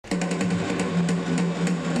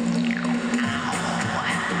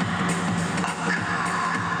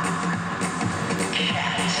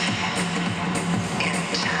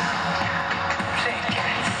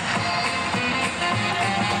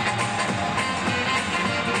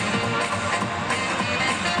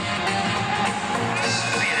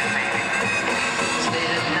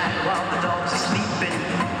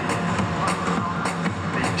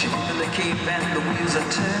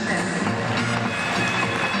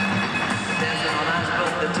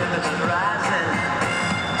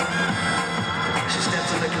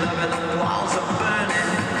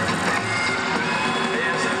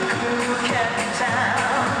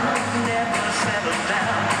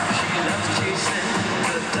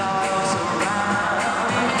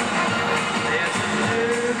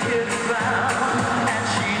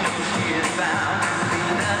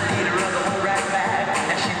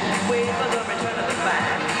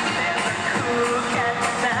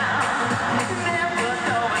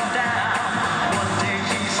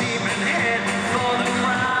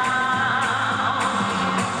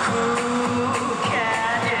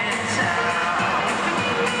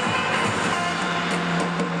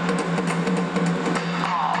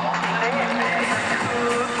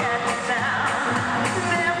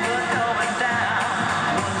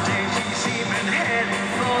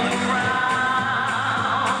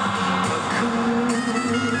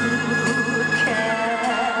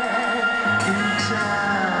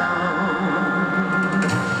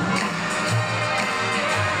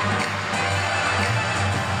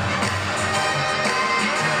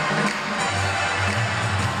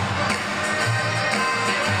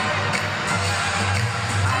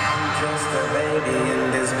lady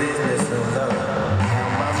in this business of love. How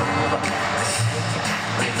my move, I shake it,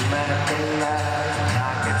 makes me recognize.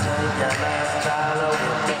 I can take your lifestyle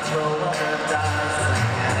over the throw of the dice.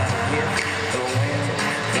 And get the wind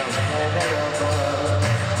from heaven above.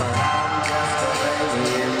 But I'm just a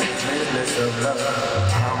lady in this business of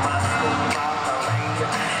love. How my smooth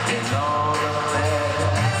operator is all of that.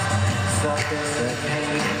 Something's a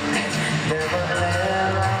pain, never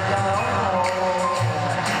let I go.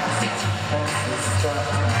 That's the stuff.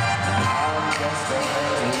 I'm just a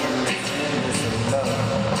lady in this business of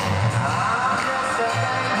love. I'm just a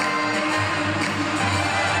lady.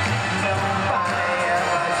 Nobody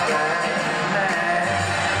ever stands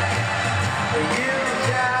there. You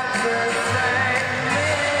got to save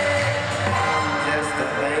me. I'm just a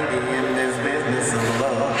lady in this business of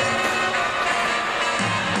love.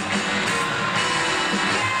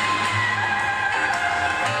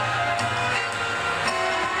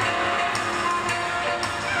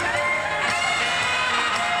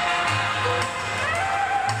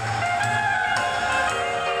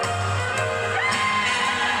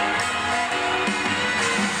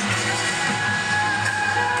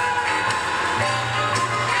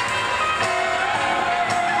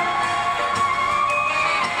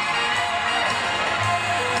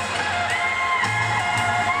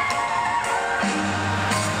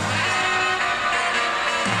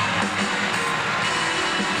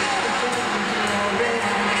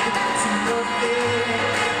 Yeah.